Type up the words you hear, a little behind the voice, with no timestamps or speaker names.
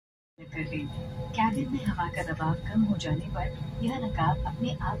कर दें। कैबिन में हवा का दबाव कम हो जाने पर यह नकाब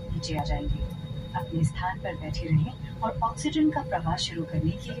अपने आप नीचे आ जाएंगे। अपने स्थान पर बैठे रहें और ऑक्सीजन का प्रवाह शुरू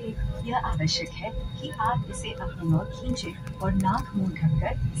करने के लिए यह आवश्यक है कि आप इसे अपनी ओर खींचें और नाक मुंह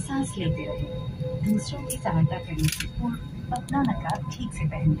ढककर सांस लेते रहें। दूसरों की सहायता करने से पूर्व अपना नकाब ठीक से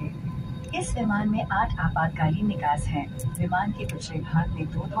पहन लें। इस विमान में 8 आपातकालीन निकास हैं। विमान के पिछले भाग में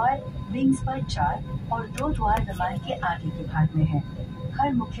 2 द्वार, विंग्स पर 4 और 2 द्वार विमान के आगे के भाग में हैं।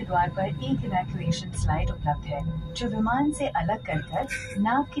 हर मुख्य द्वार पर एक इवैक्यूएशन स्लाइड उपलब्ध है, जो विमान से अलग कर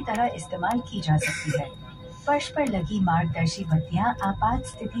नाव की तरह इस्तेमाल की जा सकती है। फर्श पर लगी मार्गदर्शी बत्तियां आपात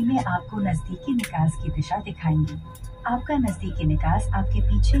स्थिति में आपको नजदीकी निकास की दिशा दिखाएंगी। आपका नजदीकी निकास आपके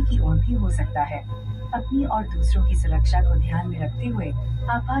पीछे की ओर भी हो सकता है। अपनी और दूसरों की सुरक्षा को ध्यान में रखते हुए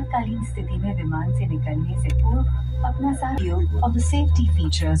आपातकालीन स्थिति में विमान से निकलने से पूर्व अपना सारा of the safety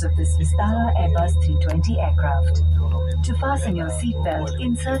features of this Vistara Airbus A321 aircraft. To fasten your seat belt,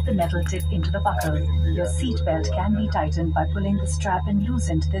 insert the metal tip into the buckle. Your seat belt can be tightened by pulling the strap and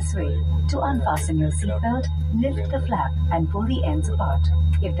loosened this way. To unfasten your seat belt, lift the flap and pull the ends apart.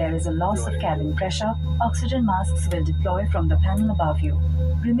 If there is a loss of cabin pressure, oxygen masks will deploy from the panel above you.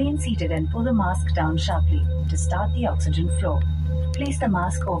 Remain seated and pull the mask down sharply to start the oxygen flow. Place the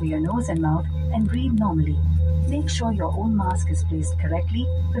mask over your nose and mouth and breathe normally. Make sure your own mask is placed correctly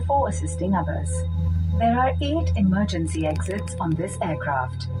before assisting others. There are 8 emergency exits on this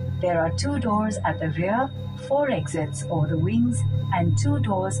aircraft. There are 2 doors at the rear, 4 exits over the wings, and 2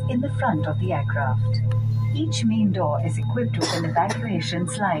 doors in the front of the aircraft. Each main door is equipped with an evacuation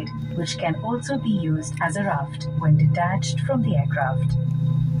slide, which can also be used as a raft when detached from the aircraft.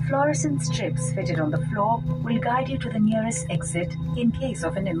 Fluorescent strips fitted on the floor will guide you to the nearest exit in case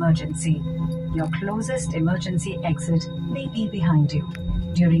of an emergency. Your closest emergency exit may be behind you.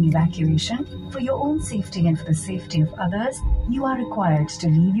 During evacuation, for your own safety and for the safety of others, you are required to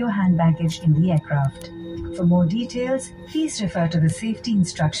leave your hand baggage in the aircraft. For more details, please refer to the safety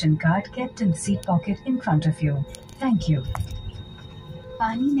instruction card kept in the seat pocket in front of you. Thank you.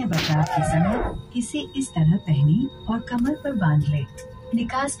 पानी में बचाव के समय इसे इस तरह पहने और कमर पर बांध ले।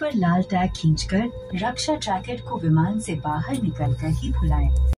 निकास पर लाल टैग खींचकर रक्षा जैकेट को विमान से बाहर निकलकर ही खुलाएं।